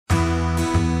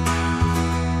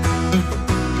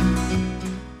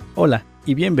Hola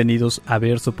y bienvenidos a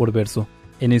Verso por Verso.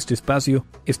 En este espacio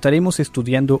estaremos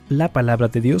estudiando la palabra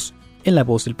de Dios en la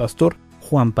voz del pastor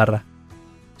Juan Parra.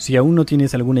 Si aún no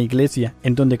tienes alguna iglesia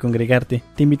en donde congregarte,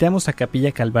 te invitamos a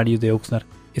Capilla Calvario de Oxnard.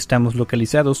 Estamos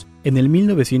localizados en el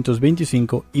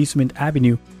 1925 Eastman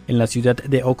Avenue, en la ciudad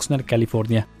de Oxnard,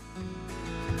 California.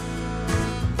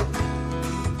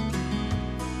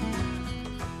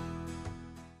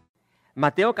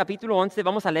 Mateo capítulo 11,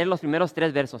 vamos a leer los primeros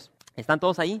 3 versos. ¿Están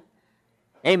todos ahí?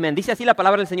 Amén. Dice así la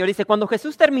palabra del Señor. Dice, cuando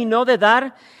Jesús terminó de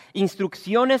dar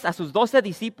instrucciones a sus 12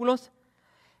 discípulos,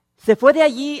 se fue de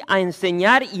allí a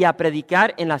enseñar y a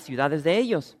predicar en las ciudades de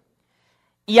ellos.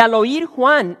 Y al oír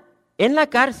Juan en la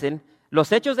cárcel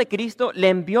los hechos de Cristo, le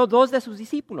envió 2 de sus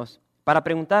discípulos para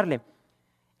preguntarle,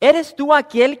 ¿eres tú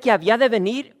aquel que había de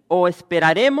venir o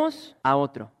esperaremos a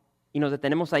otro? Y nos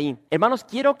detenemos ahí. Hermanos,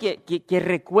 quiero que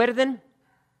recuerden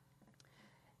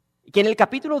que en el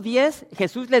capítulo 10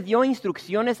 Jesús le dio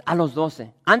instrucciones a los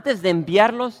 12 antes de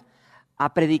enviarlos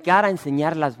a predicar, a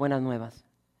enseñar las buenas nuevas.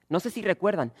 No sé si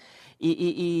recuerdan.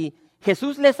 Y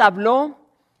Jesús les habló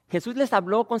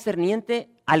concerniente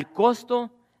al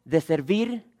costo de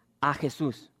servir a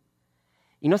Jesús.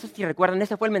 Y no sé si recuerdan,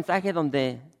 ese fue el mensaje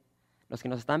donde los que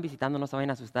nos están visitando no se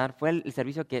vayan a asustar. Fue el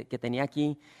servicio que tenía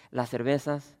aquí las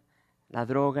cervezas, la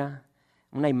droga,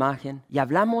 una imagen. Y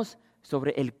hablamos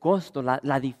sobre el costo,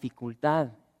 la dificultad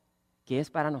que es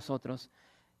para nosotros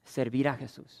servir a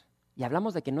Jesús. Y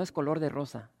hablamos de que no es color de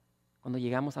rosa cuando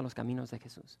llegamos a los caminos de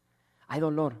Jesús. Hay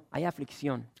dolor, hay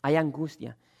aflicción, hay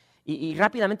angustia. Y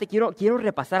rápidamente quiero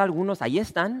repasar algunos. Ahí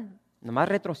están, nomás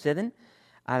retroceden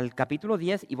al capítulo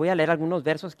 10 y voy a leer algunos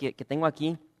versos que tengo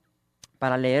aquí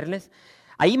para leerles.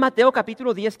 Ahí Mateo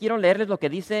capítulo 10, quiero leerles lo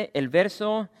que dice el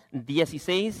verso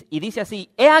 16 y dice así,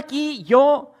 he aquí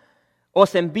yo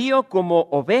os envío como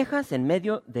ovejas en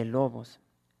medio de lobos.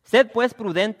 Sed pues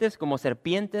prudentes como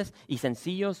serpientes y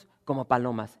sencillos como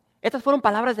palomas. Estas fueron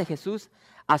palabras de Jesús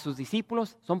a sus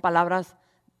discípulos, son palabras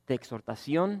de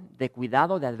exhortación, de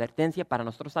cuidado, de advertencia para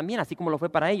nosotros también, así como lo fue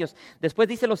para ellos. Después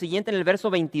dice lo siguiente en el verso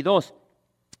 22,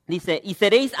 dice, y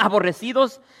seréis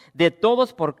aborrecidos de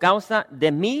todos por causa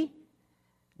de mi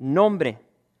nombre.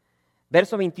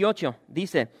 Verso 28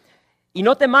 dice, y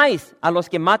no temáis a los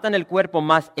que matan el cuerpo,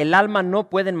 mas el alma no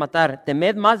pueden matar.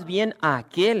 Temed más bien a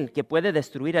aquel que puede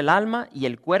destruir el alma y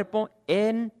el cuerpo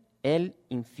en el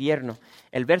infierno.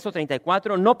 El verso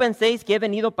 34, no penséis que he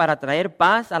venido para traer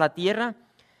paz a la tierra.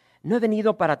 No he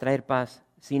venido para traer paz,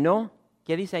 sino,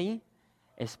 ¿qué dice ahí?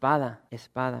 Espada,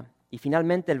 espada. Y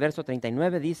finalmente el verso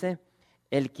 39 dice,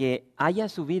 el que haya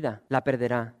su vida la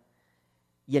perderá,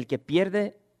 y el que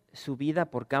pierde su vida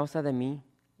por causa de mí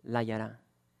la hallará.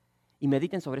 Y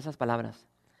mediten sobre esas palabras.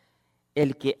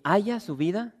 El que haya su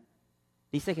vida,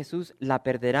 dice Jesús, la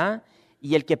perderá,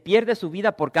 y el que pierde su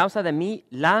vida por causa de mí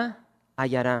la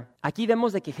hallará. Aquí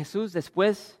vemos de que Jesús,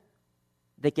 después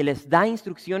de que les da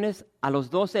instrucciones a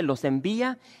los 12, los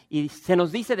envía y se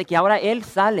nos dice de que ahora Él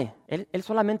sale. Él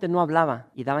solamente no hablaba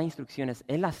y daba instrucciones.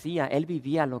 Él hacía, Él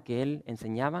vivía lo que Él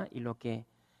enseñaba y lo que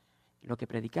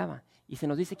predicaba. Y se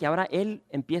nos dice que ahora Él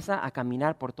empieza a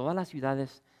caminar por todas las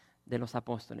ciudades de los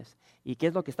apóstoles. ¿Y qué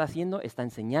es lo que está haciendo? Está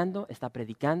enseñando, está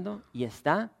predicando y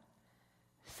está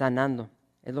sanando.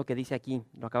 Es lo que dice aquí.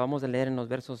 Lo acabamos de leer en los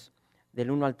versos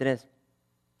del 1 al 3.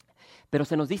 Pero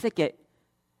se nos dice que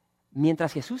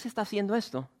mientras Jesús está haciendo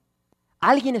esto,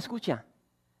 alguien escucha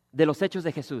de los hechos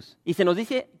de Jesús. Y se nos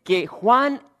dice que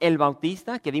Juan el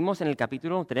Bautista, que vimos en el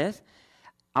capítulo 3,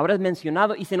 ahora es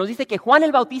mencionado, y se nos dice que Juan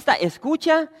el Bautista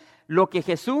escucha lo que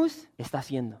Jesús está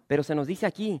haciendo. Pero se nos dice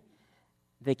aquí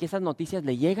de que esas noticias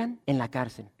le llegan en la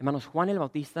cárcel. Hermanos, Juan el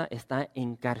Bautista está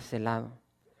encarcelado.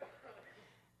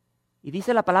 Y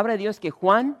dice la palabra de Dios que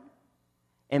Juan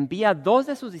envía a 2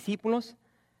 de sus discípulos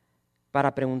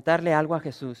para preguntarle algo a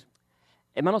Jesús.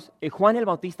 Hermanos, Juan el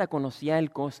Bautista conocía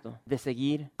el costo de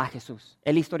seguir a Jesús.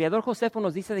 El historiador Josefo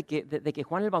nos dice de que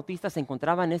Juan el Bautista se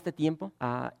encontraba en este tiempo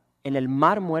en el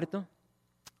Mar Muerto.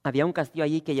 Había un castillo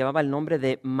allí que llevaba el nombre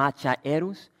de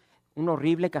Machaerus, un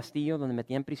horrible castillo donde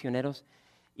metían prisioneros.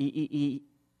 Y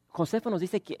Josefo nos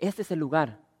dice que este es el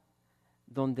lugar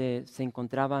donde se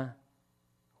encontraba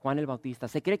Juan el Bautista.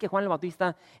 Se cree que Juan el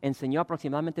Bautista enseñó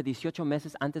aproximadamente 18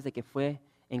 meses antes de que fue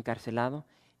encarcelado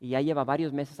y ya lleva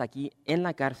varios meses aquí en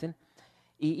la cárcel.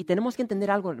 Y tenemos que entender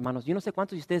algo, hermanos. Yo no sé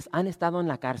cuántos de ustedes han estado en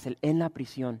la cárcel, en la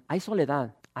prisión. Hay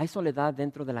soledad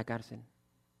dentro de la cárcel,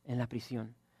 en la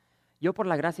prisión. Yo por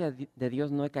la gracia de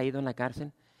Dios no he caído en la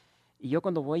cárcel. Y yo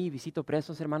cuando voy y visito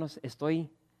presos, hermanos,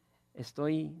 estoy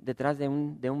detrás de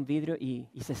un vidrio y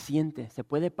se siente, se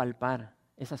puede palpar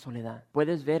esa soledad.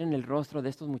 Puedes ver en el rostro de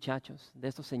estos muchachos, de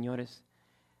estos señores,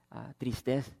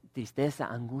 tristeza,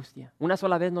 angustia. Una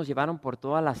sola vez nos llevaron por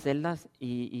todas las celdas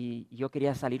y yo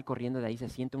quería salir corriendo de ahí. Se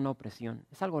siente una opresión.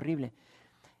 Es algo horrible.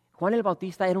 Juan el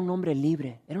Bautista era un hombre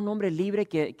libre. Era un hombre libre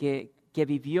que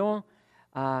vivió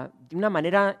de una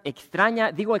manera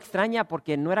extraña. Digo extraña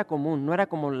porque no era común, no era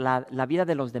como la vida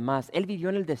de los demás. Él vivió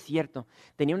en el desierto.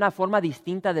 Tenía una forma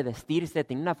distinta de vestirse,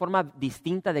 tenía una forma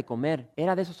distinta de comer.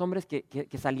 Era de esos hombres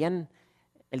que salían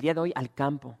el día de hoy al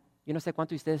campo. Yo no sé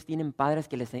cuántos de ustedes tienen padres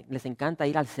que les encanta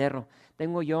ir al cerro.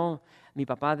 Tengo yo, mi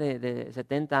papá de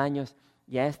 70 años,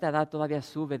 y a esta edad todavía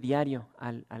sube diario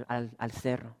al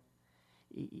cerro.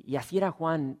 Y así era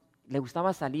Juan. Le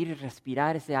gustaba salir y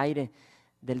respirar ese aire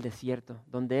del desierto,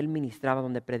 donde él ministraba,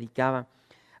 donde predicaba.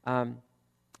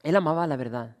 Él amaba la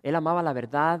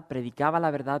verdad,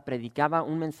 predicaba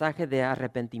un mensaje de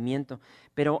arrepentimiento,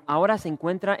 pero ahora se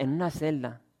encuentra en una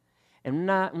celda. En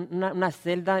una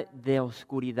celda de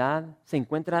oscuridad, se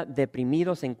encuentra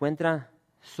deprimido, se encuentra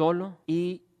solo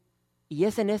y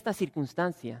es en esta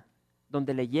circunstancia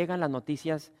donde le llegan las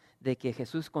noticias de que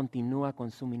Jesús continúa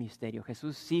con su ministerio.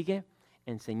 Jesús sigue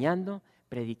enseñando,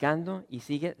 predicando y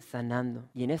sigue sanando.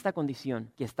 Y en esta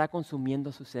condición que está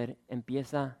consumiendo su ser,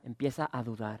 empieza a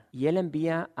dudar. Y él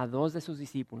envía a 2 de sus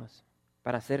discípulos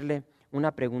para hacerle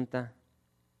una pregunta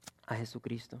a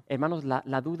Jesucristo. Hermanos,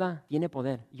 la duda tiene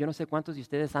poder. Yo no sé cuántos de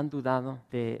ustedes han dudado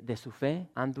de su fe,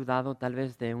 han dudado tal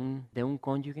vez de un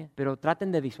cónyuge, pero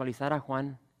traten de visualizar a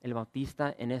Juan el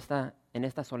Bautista en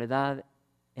esta soledad,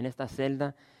 en esta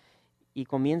celda, y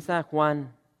comienza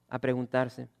Juan a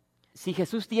preguntarse, si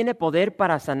Jesús tiene poder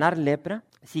para sanar lepra,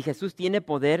 si Jesús tiene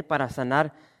poder para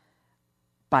sanar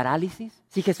parálisis,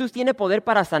 si Jesús tiene poder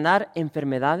para sanar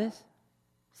enfermedades,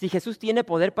 si Jesús tiene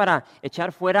poder para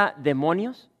echar fuera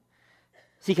demonios,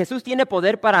 si Jesús tiene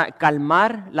poder para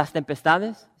calmar las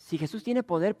tempestades, si Jesús tiene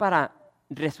poder para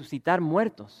resucitar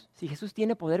muertos, si Jesús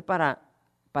tiene poder para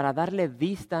darle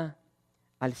vista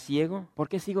al ciego, ¿por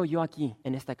qué sigo yo aquí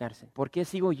en esta cárcel? ¿Por qué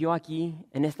sigo yo aquí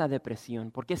en esta depresión?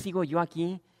 ¿Por qué sigo yo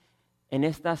aquí en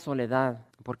esta soledad?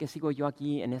 ¿Por qué sigo yo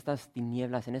aquí en estas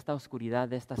tinieblas, en esta oscuridad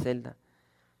de esta celda?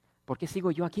 ¿Por qué sigo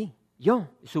yo aquí? Yo,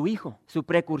 su hijo, su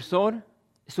precursor,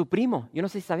 su primo. Yo no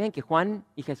sé si sabían que Juan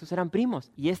y Jesús eran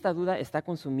primos. Y esta duda está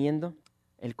consumiendo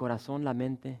el corazón, la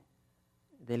mente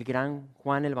del gran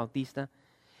Juan el Bautista.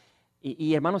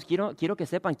 Y hermanos, quiero que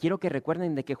sepan, quiero que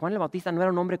recuerden de que Juan el Bautista no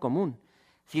era un hombre común.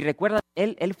 Si recuerdan,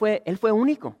 él fue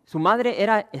único. Su madre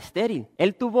era estéril.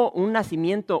 Él tuvo un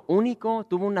nacimiento único,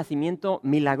 tuvo un nacimiento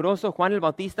milagroso. Juan el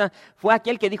Bautista fue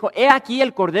aquel que dijo, he aquí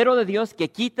el Cordero de Dios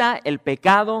que quita el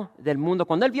pecado del mundo.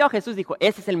 Cuando él vio a Jesús dijo,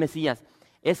 ese es el Mesías.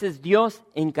 Ese es Dios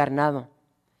encarnado.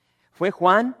 Fue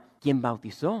Juan quien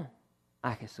bautizó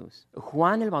a Jesús.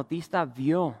 Juan el Bautista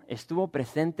estuvo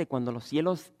presente cuando los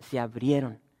cielos se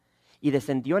abrieron y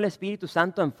descendió el Espíritu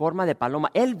Santo en forma de paloma.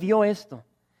 Él vio esto.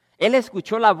 Él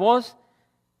escuchó la voz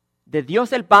de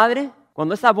Dios el Padre,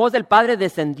 cuando esa voz del Padre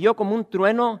descendió como un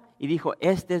trueno y dijo,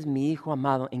 este es mi Hijo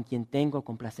amado en quien tengo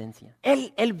complacencia.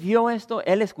 Él vio esto,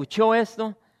 él escuchó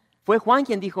esto. Fue Juan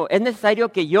quien dijo, es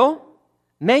necesario que yo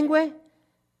mengüe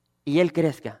y él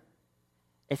crezca.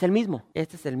 Es el mismo,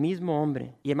 este es el mismo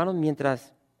hombre. Y hermanos,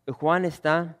 mientras Juan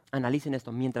analicen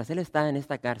esto, mientras él está en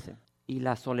esta cárcel y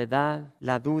la soledad,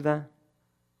 la duda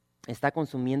está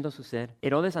consumiendo su ser,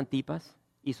 Herodes Antipas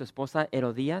y su esposa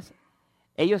Herodías,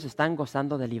 ellos están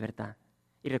gozando de libertad.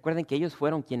 Y recuerden que ellos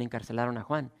fueron quienes encarcelaron a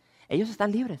Juan. Ellos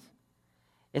están libres.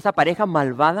 Esa pareja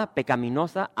malvada,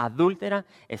 pecaminosa, adúltera,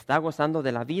 está gozando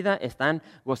de la vida, están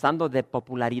gozando de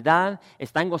popularidad,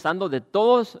 están gozando de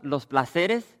todos los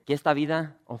placeres que esta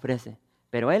vida ofrece.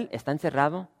 Pero él está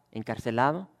encerrado,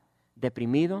 encarcelado,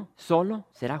 deprimido, solo.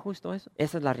 ¿Será justo eso?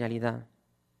 Esa es la realidad.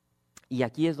 Y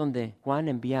aquí es donde Juan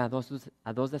envía a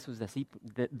dos de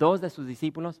sus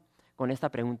discípulos con esta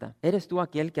pregunta. ¿Eres tú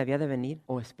aquel que había de venir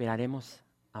o esperaremos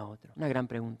a otro? Una gran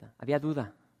pregunta. Había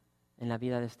duda en la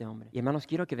vida de este hombre. Y hermanos,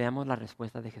 quiero que veamos la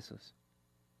respuesta de Jesús.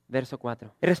 Verso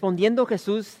 4. Respondiendo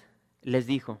Jesús les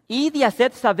dijo, id y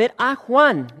haced saber a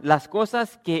Juan las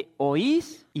cosas que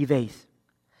oís y veis.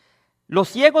 Los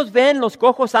ciegos ven, los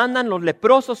cojos andan, los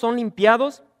leprosos son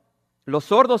limpiados, los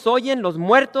sordos oyen, los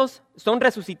muertos son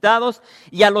resucitados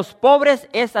y a los pobres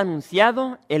es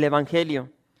anunciado el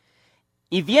evangelio.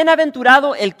 Y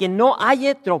bienaventurado el que no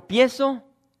halle tropiezo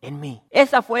en mí.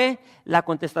 Esa fue la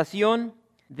contestación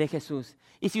de Jesús.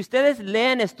 Y si ustedes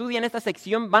estudian esta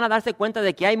sección, van a darse cuenta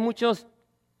de que hay muchos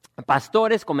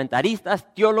pastores,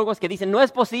 comentaristas, teólogos que dicen, no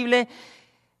es posible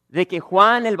de que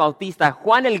Juan el Bautista,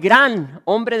 Juan el gran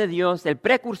hombre de Dios, el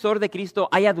precursor de Cristo,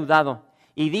 haya dudado.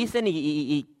 Y dicen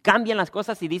y cambian las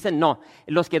cosas y dicen, no,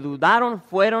 los que dudaron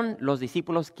fueron los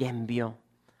discípulos que envió.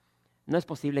 no es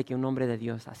posible que un hombre de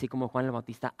Dios, así como Juan el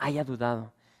Bautista, haya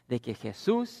dudado de que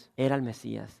Jesús era el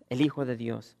Mesías, el Hijo de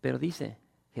Dios. Pero dice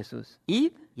Jesús,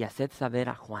 id y haced saber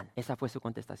a Juan. Esa fue su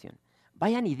contestación.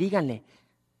 Vayan y díganle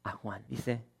a Juan.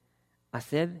 Dice,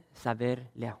 haced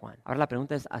saberle a Juan. Ahora la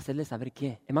pregunta es, ¿hacerle saber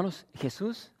qué? Hermanos,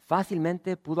 Jesús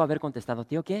fácilmente pudo haber contestado,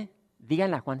 ¿tío qué?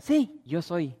 Díganle a Juan, sí, yo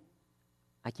soy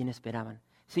a quien esperaban.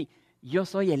 Sí, yo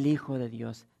soy el Hijo de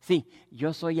Dios. Sí,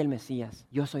 yo soy el Mesías.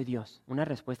 Yo soy Dios. Una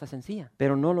respuesta sencilla.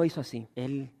 Pero no lo hizo así.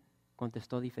 Él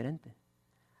contestó diferente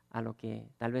a lo que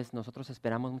tal vez nosotros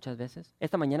esperamos muchas veces.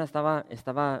 Esta mañana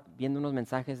estaba viendo unos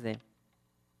mensajes de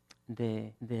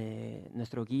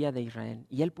nuestro guía de Israel.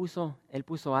 Y él puso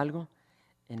algo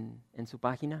en su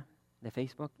página de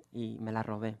Facebook y me la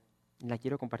robé. Y la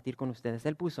quiero compartir con ustedes.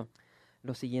 Él puso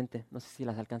lo siguiente, no sé si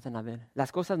las alcanzan a ver.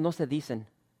 Las cosas no se dicen,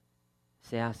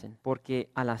 se hacen,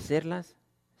 porque al hacerlas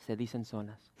se dicen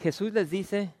solas. Jesús les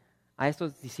dice a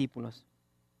estos discípulos,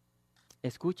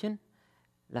 escuchen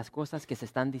las cosas que se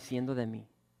están diciendo de mí,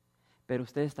 pero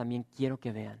ustedes también quiero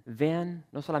que vean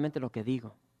no solamente lo que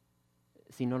digo,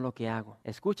 sino lo que hago.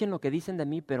 Escuchen lo que dicen de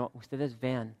mí, pero ustedes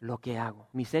vean lo que hago.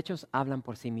 Mis hechos hablan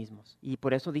por sí mismos. Y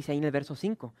por eso dice ahí en el verso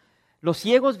 5, los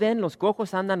ciegos ven, los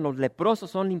cojos andan, los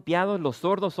leprosos son limpiados, los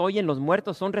sordos oyen, los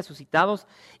muertos son resucitados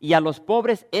y a los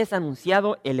pobres es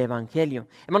anunciado el evangelio.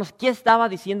 Hermanos, ¿qué estaba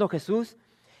diciendo Jesús?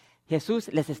 Jesús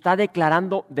les está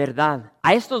declarando verdad.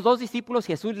 A estos dos discípulos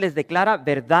Jesús les declara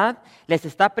verdad, les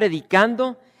está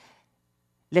predicando,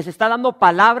 les está dando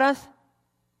palabras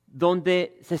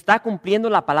donde se está cumpliendo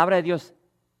la palabra de Dios,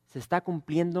 se está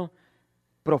cumpliendo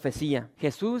profecía.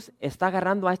 Jesús está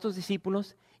agarrando a estos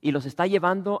discípulos y los está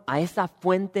llevando a esa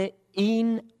fuente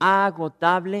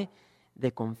inagotable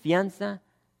de confianza,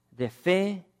 de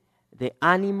fe, de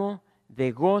ánimo,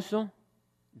 de gozo,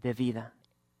 de vida.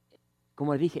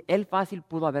 Como le dije, él fácil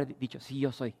pudo haber dicho, sí,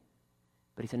 yo soy.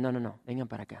 Pero dice, no, vengan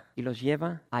para acá. Y los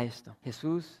lleva a esto.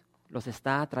 Jesús los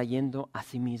está trayendo a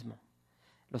sí mismo.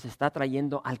 Los está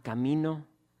trayendo al camino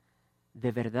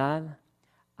de verdad,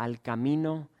 al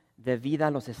camino de vida,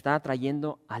 los está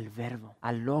trayendo al verbo,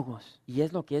 al logos. Y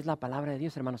es lo que es la palabra de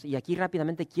Dios, hermanos. Y aquí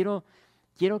rápidamente quiero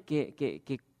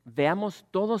que veamos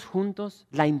todos juntos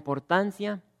la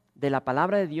importancia de la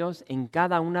palabra de Dios en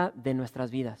cada una de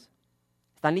nuestras vidas.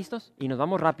 ¿Están listos? Y nos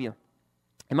vamos rápido.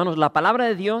 Hermanos, la palabra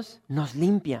de Dios nos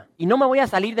limpia. Y no me voy a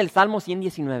salir del Salmo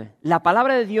 119. La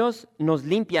palabra de Dios nos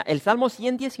limpia. El Salmo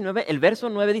 119, el verso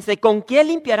 9 dice, ¿con qué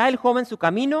limpiará el joven su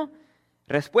camino?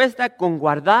 Respuesta, con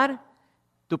guardar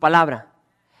tu palabra.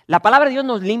 La palabra de Dios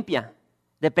nos limpia.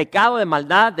 De pecado, de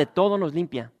maldad, de todo nos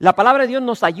limpia. La palabra de Dios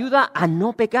nos ayuda a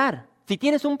no pecar. Si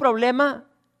tienes un problema,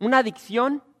 una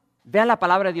adicción, ve a la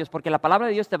palabra de Dios, porque la palabra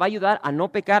de Dios te va a ayudar a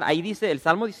no pecar. Ahí dice el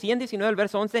Salmo 119, el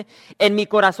verso 11, en mi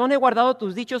corazón he guardado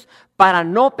tus dichos para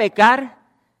no pecar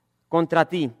contra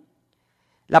ti.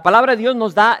 La palabra de Dios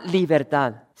nos da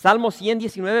libertad. Salmo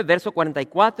 119, verso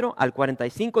 44 al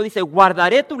 45 dice,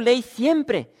 guardaré tu ley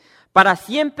siempre, para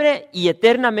siempre y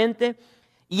eternamente,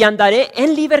 y andaré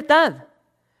en libertad,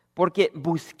 porque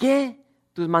busqué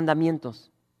tus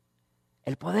mandamientos.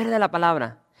 El poder de la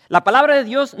palabra. La palabra de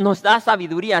Dios nos da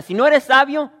sabiduría. Si no eres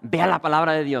sabio, ve a la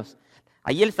palabra de Dios.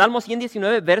 Ahí el Salmo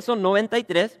 119, verso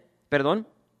 93,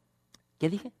 ¿qué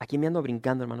dije? Aquí me ando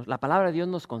brincando, hermanos. La palabra de Dios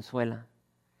nos consuela.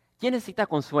 ¿Quién necesita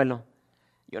consuelo?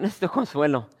 Yo necesito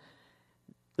consuelo.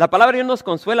 La palabra de Dios nos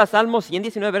consuela, Salmo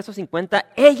 119, verso 50.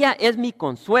 Ella es mi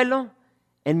consuelo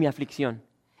en mi aflicción.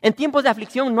 En tiempos de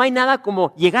aflicción no hay nada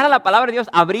como llegar a la palabra de Dios,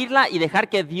 abrirla y dejar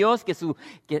que Dios, que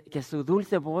su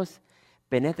dulce voz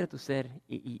penetre tu ser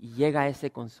y llega a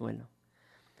ese consuelo.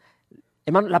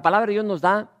 Hermano, la palabra de Dios nos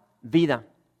da vida.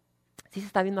 ¿Sí se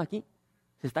está viendo aquí?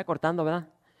 Se está cortando, ¿verdad?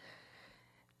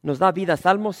 Nos da vida.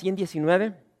 Salmo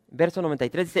 119, verso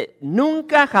 93 dice,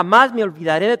 nunca jamás me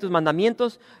olvidaré de tus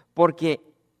mandamientos porque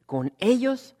con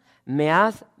ellos me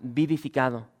has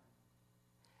vivificado.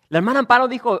 La hermana Amparo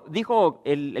dijo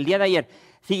el día de ayer,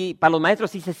 para los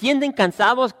maestros, si se sienten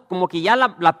cansados, como que ya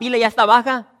la pila ya está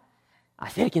baja,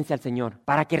 acérquense al Señor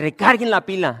para que recarguen la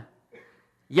pila.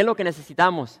 Y es lo que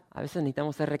necesitamos. A veces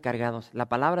necesitamos ser recargados. La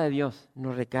palabra de Dios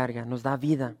nos recarga, nos da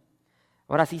vida.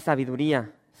 Ahora sí,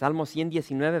 sabiduría. Salmo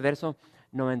 119, verso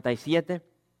 97.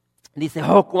 Dice,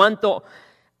 oh, cuánto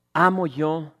amo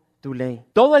yo tu ley.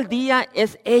 Todo el día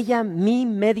es ella mi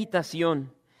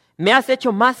meditación. Me has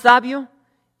hecho más sabio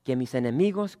que mis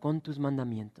enemigos con tus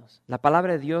mandamientos. La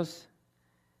palabra de Dios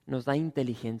nos da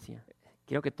inteligencia.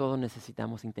 Creo que todos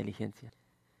necesitamos inteligencia.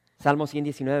 Salmo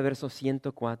 119, verso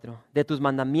 104. De tus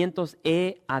mandamientos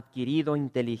he adquirido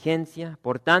inteligencia,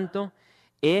 por tanto,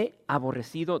 he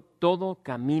aborrecido todo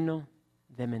camino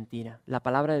de mentira. La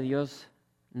palabra de Dios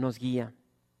nos guía.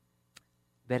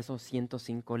 Verso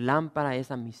 105, lámpara es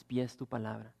a mis pies tu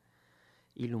palabra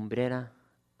y lumbrera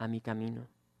a mi camino.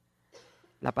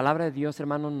 La palabra de Dios,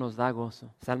 hermanos, nos da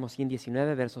gozo. Salmo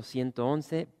 119, verso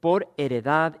 111, por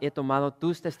heredad he tomado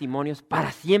tus testimonios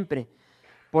para siempre,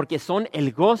 porque son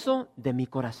el gozo de mi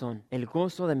corazón, el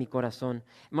gozo de mi corazón.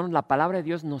 Hermanos, la palabra de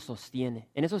Dios nos sostiene.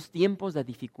 En esos tiempos de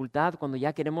dificultad, cuando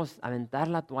ya queremos aventar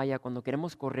la toalla, cuando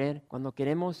queremos correr, cuando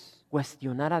queremos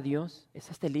cuestionar a Dios, es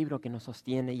este libro que nos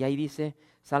sostiene. Y ahí dice,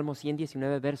 Salmo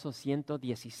 119, verso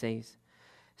 116,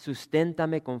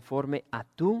 susténtame conforme a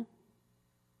tu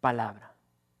palabra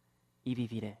y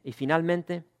viviré. Y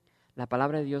finalmente, la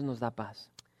palabra de Dios nos da paz.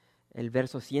 El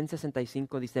verso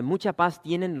 165 dice, mucha paz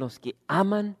tienen los que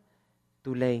aman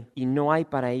tu ley y no hay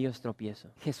para ellos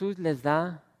tropiezo. Jesús les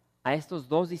da a estos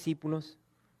dos discípulos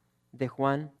de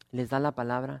Juan, les da la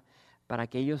palabra para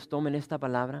que ellos tomen esta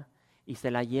palabra y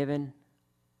se la lleven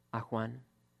a Juan,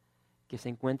 que se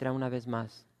encuentra una vez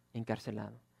más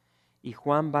encarcelado. Y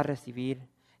Juan va a recibir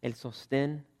el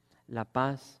sostén, la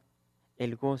paz,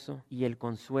 el gozo y el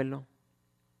consuelo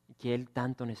que él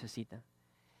tanto necesita.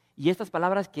 Y estas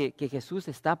palabras que Jesús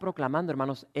está proclamando,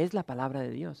 hermanos, es la palabra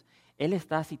de Dios. Él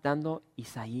está citando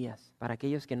Isaías, para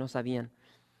aquellos que no sabían.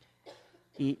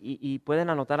 Y pueden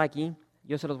anotar aquí,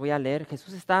 yo se los voy a leer.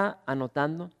 Jesús está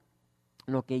anotando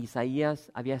lo que Isaías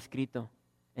había escrito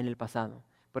en el pasado.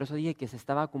 Por eso dije que se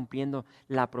estaba cumpliendo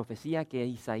la profecía que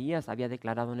Isaías había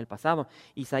declarado en el pasado.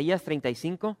 Isaías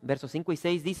 35, versos 5 y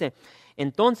 6 dice,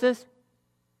 entonces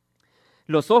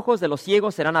los ojos de los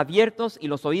ciegos serán abiertos y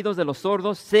los oídos de los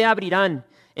sordos se abrirán.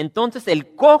 Entonces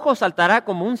el cojo saltará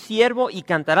como un ciervo y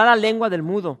cantará la lengua del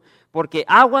mudo, porque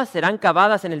aguas serán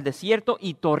cavadas en el desierto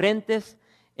y torrentes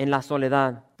en la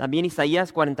soledad. También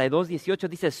Isaías 42, 18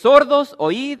 dice, sordos,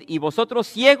 oíd, y vosotros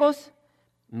ciegos,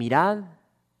 mirad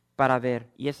para ver.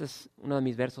 Y ese es uno de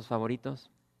mis versos favoritos.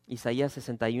 Isaías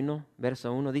 61,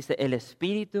 verso 1 dice, el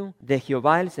Espíritu de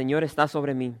Jehová el Señor está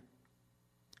sobre mí,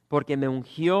 porque me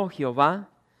ungió Jehová,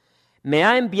 me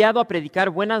ha enviado a predicar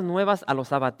buenas nuevas a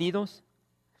los abatidos,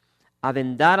 a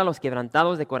vendar a los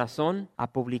quebrantados de corazón,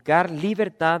 a publicar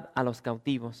libertad a los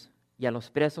cautivos y a los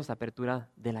presos apertura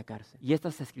de la cárcel. Y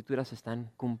estas escrituras se están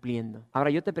cumpliendo. Ahora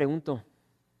yo te pregunto,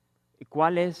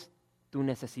 ¿cuál es tu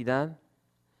necesidad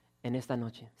en esta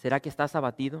noche? ¿Será que estás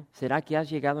abatido? ¿Será que has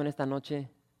llegado en esta noche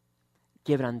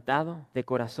quebrantado de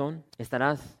corazón?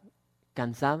 ¿Estarás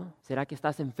cansado? ¿Será que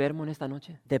estás enfermo en esta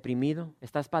noche? ¿Deprimido?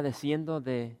 ¿Estás padeciendo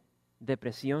de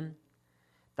depresión?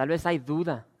 Tal vez hay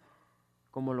duda,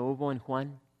 como lo hubo en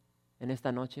Juan en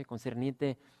esta noche,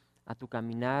 concerniente a tu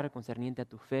caminar, concerniente a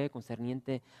tu fe,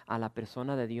 concerniente a la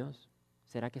persona de Dios.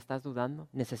 ¿Será que estás dudando?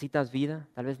 ¿Necesitas vida?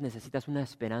 Tal vez necesitas una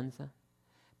esperanza.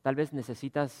 Tal vez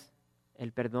necesitas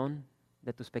el perdón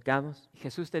de tus pecados.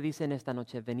 Jesús te dice en esta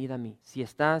noche, venid a mí. Si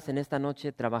estás en esta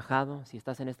noche trabajado, si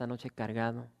estás en esta noche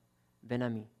cargado, ven a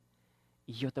mí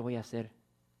y yo te voy a hacer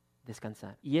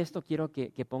descansar. Y esto quiero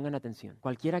que pongan atención.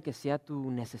 Cualquiera que sea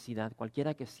tu necesidad,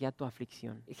 cualquiera que sea tu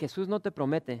aflicción, Jesús no te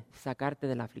promete sacarte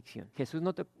de la aflicción. Jesús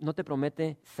no te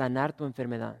promete sanar tu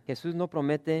enfermedad. Jesús no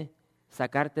promete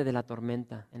sacarte de la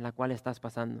tormenta en la cual estás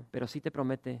pasando, pero sí te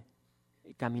promete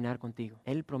caminar contigo.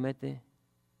 Él promete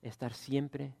estar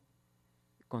siempre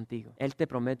contigo. Él te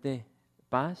promete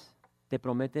paz, te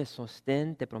promete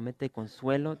sostén, te promete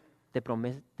consuelo, te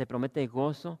promete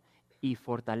gozo y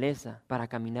fortaleza para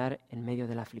caminar en medio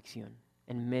de la aflicción,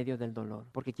 en medio del dolor.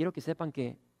 Porque quiero que sepan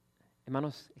que,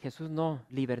 hermanos, Jesús no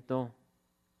libertó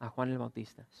a Juan el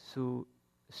Bautista. Su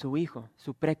hijo,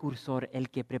 su precursor, el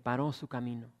que preparó su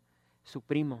camino, su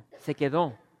primo, se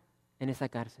quedó en esa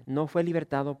cárcel. No fue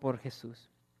libertado por Jesús.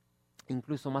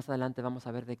 Incluso más adelante vamos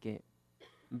a ver de que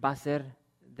va a ser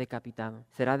decapitado.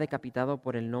 Será decapitado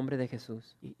por el nombre de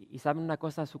Jesús. Y saben una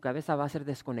cosa, su cabeza va a ser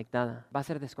desconectada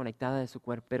de su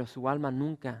cuerpo, pero su alma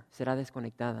nunca será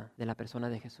desconectada de la persona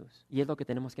de Jesús. Y es lo que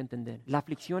tenemos que entender. La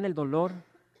aflicción, el dolor,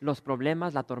 los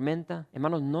problemas, la tormenta,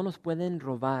 hermanos, no nos pueden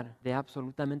robar de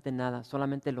absolutamente nada,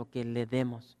 solamente lo que le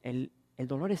demos. El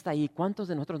dolor está ahí. ¿Cuántos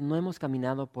de nosotros no hemos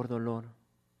caminado por dolor,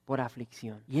 por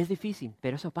aflicción? Y es difícil,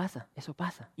 pero eso pasa.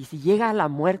 Y si llega a la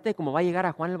muerte, como va a llegar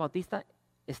a Juan el Bautista,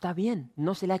 está bien,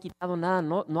 no se le ha quitado nada,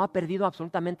 no ha perdido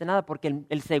absolutamente nada, porque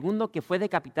el segundo que fue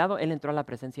decapitado, él entró a la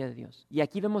presencia de Dios. Y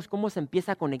aquí vemos cómo se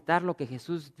empieza a conectar lo que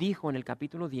Jesús dijo en el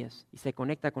capítulo 10 y se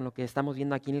conecta con lo que estamos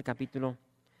viendo aquí en el capítulo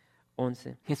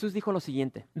 11. Jesús dijo lo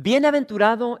siguiente: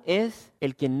 bienaventurado es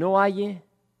el que no halle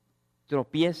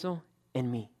tropiezo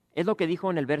en mí. Es lo que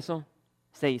dijo en el verso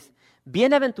 6.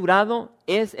 Bienaventurado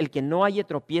es el que no halle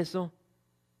tropiezo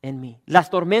en mí. Las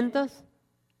tormentas,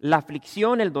 la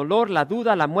aflicción, el dolor, la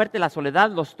duda, la muerte, la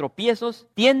soledad, los tropiezos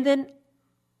tienden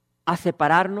a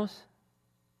separarnos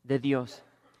de Dios,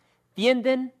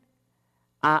 tienden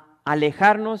a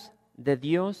alejarnos de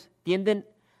Dios, tienden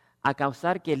a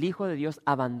causar que el Hijo de Dios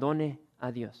abandone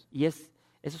a Dios. Y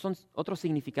esos son otros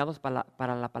significados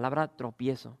para la palabra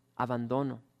tropiezo,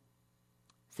 abandono,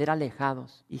 ser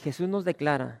alejados. Y Jesús nos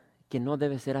declara que no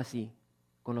debe ser así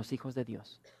con los hijos de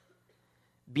Dios.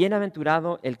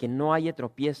 Bienaventurado el que no haya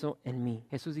tropiezo en mí.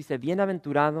 Jesús dice,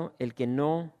 bienaventurado el que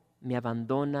no me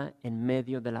abandona en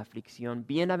medio de la aflicción.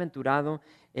 Bienaventurado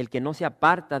el que no se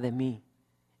aparta de mí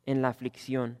en la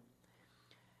aflicción.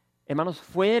 Hermanos,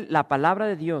 fue la palabra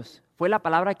de Dios, fue la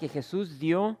palabra que Jesús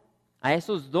dio a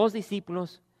esos 2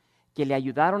 discípulos que le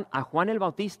ayudaron a Juan el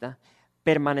Bautista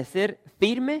permanecer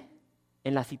firme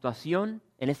en la situación,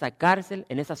 en esa cárcel,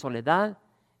 en esa soledad,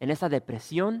 en esa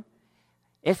depresión.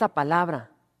 Esa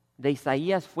palabra de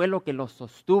Isaías fue lo que los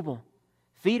sostuvo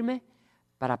firme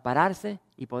para pararse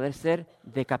y poder ser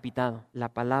decapitado. La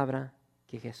palabra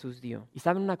que Jesús dio. Y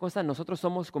saben una cosa, nosotros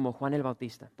somos como Juan el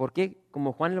Bautista. ¿Por qué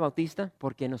como Juan el Bautista?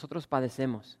 Porque nosotros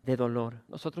padecemos de dolor,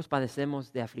 nosotros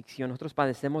padecemos de aflicción, nosotros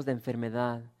padecemos de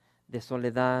enfermedad, de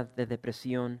soledad, de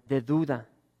depresión, de duda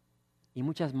y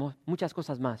muchas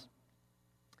cosas más.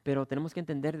 Pero tenemos que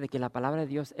entender de que la palabra de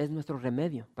Dios es nuestro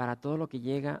remedio para todo lo que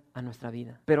llega a nuestra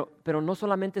vida. Pero no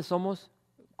solamente somos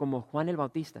como Juan el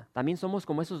Bautista, también somos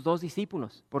como esos 2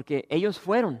 discípulos, porque ellos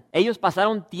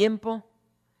pasaron tiempo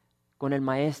con el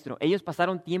Maestro, ellos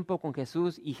pasaron tiempo con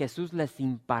Jesús y Jesús les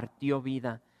impartió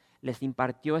vida, les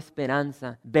impartió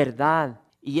esperanza, verdad.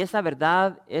 Y esa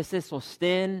verdad, ese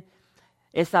sostén,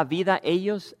 esa vida,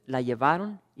 ellos la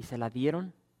llevaron y se la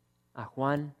dieron a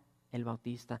Juan el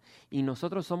Bautista. Y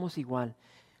nosotros somos igual.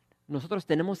 Nosotros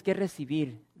tenemos que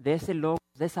recibir de ese logos,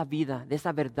 de esa vida, de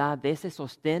esa verdad, de ese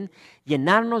sostén,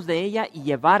 llenarnos de ella y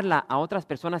llevarla a otras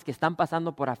personas que están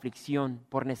pasando por aflicción,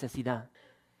 por necesidad.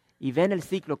 Y ven el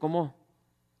ciclo, cómo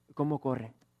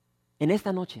corre. En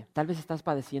esta noche, tal vez estás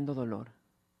padeciendo dolor,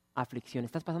 aflicción,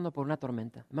 estás pasando por una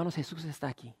tormenta. Hermanos, Jesús está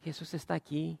aquí. Jesús está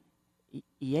aquí.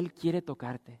 Y Él quiere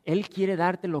tocarte. Él quiere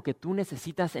darte lo que tú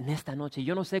necesitas en esta noche.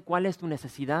 Yo no sé cuál es tu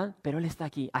necesidad, pero Él está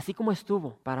aquí. Así como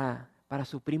estuvo para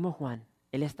su primo Juan,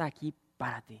 Él está aquí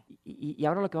para ti. Y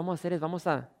ahora lo que vamos a hacer es, vamos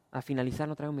a finalizar,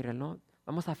 no traigo mi reloj,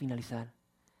 vamos a finalizar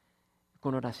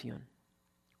con oración.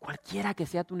 Cualquiera que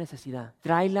sea tu necesidad,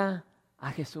 tráela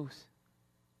a Jesús.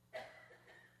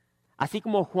 Así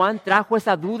como Juan trajo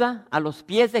esa duda a los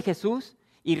pies de Jesús,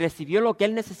 y recibió lo que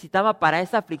él necesitaba para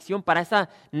esa aflicción, para esa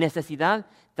necesidad,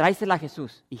 tráesela a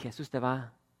Jesús. Y Jesús te va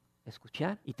a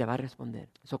escuchar y te va a responder.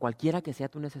 Eso cualquiera que sea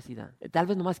tu necesidad. Tal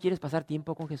vez nomás quieres pasar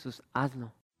tiempo con Jesús,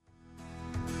 hazlo.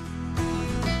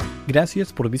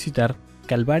 Gracias por visitar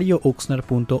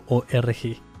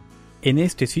calvariooxnard.org. En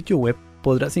este sitio web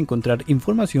podrás encontrar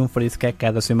información fresca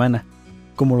cada semana,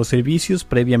 como los servicios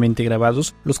previamente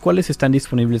grabados, los cuales están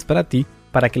disponibles para ti,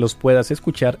 para que los puedas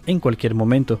escuchar en cualquier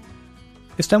momento.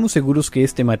 Estamos seguros que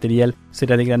este material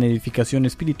será de gran edificación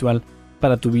espiritual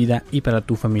para tu vida y para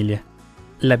tu familia.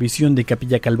 La visión de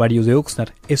Capilla Calvario de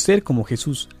Oxnard es ser como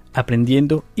Jesús,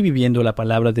 aprendiendo y viviendo la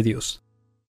palabra de Dios.